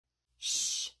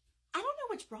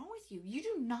what's wrong with you? You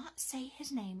do not say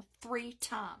his name 3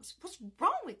 times. What's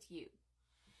wrong with you?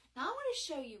 Now, I want to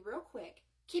show you real quick.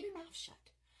 Keep your mouth shut.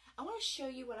 I want to show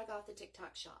you what I got at the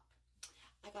TikTok shop.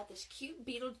 I got this cute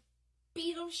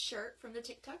Beetle shirt from the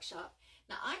TikTok shop.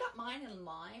 Now, I got mine in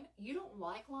lime. You don't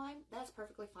like lime? That's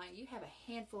perfectly fine. You have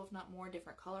a handful, if not more,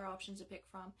 different color options to pick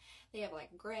from. They have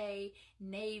like gray,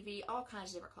 navy, all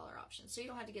kinds of different color options. So you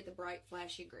don't have to get the bright,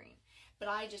 flashy green. But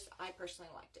I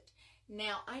personally liked it.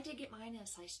 Now, I did get mine in a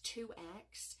size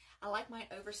 2X. I like mine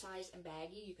oversized and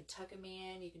baggy. You can tuck them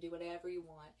in. You can do whatever you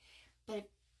want. But if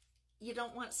you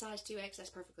don't want size 2X, that's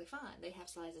perfectly fine. They have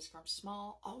sizes from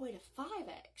small all the way to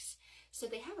 5X. So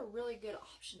they have a really good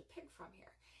option to pick from here.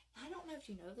 Now, I don't know if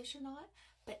you know this or not,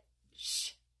 but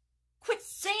shh, quit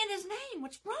saying his name.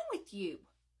 What's wrong with you?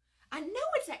 I know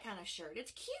it's that kind of shirt.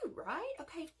 It's cute, right?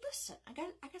 Okay, listen, I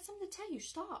got something to tell you.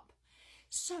 Stop.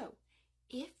 So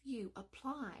if you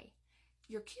apply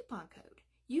your coupon code,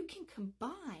 you can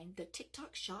combine the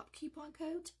TikTok shop coupon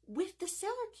codes with the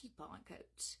seller coupon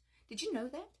codes. Did you know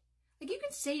that? Like, you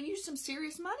can save you some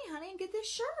serious money, honey, and get this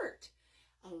shirt.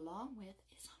 Along with,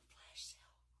 it's on flash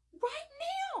sale right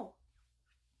now.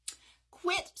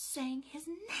 Quit saying his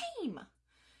name.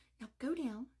 Now go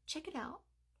down, check it out,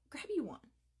 grab you one.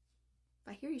 If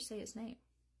I hear you say his name,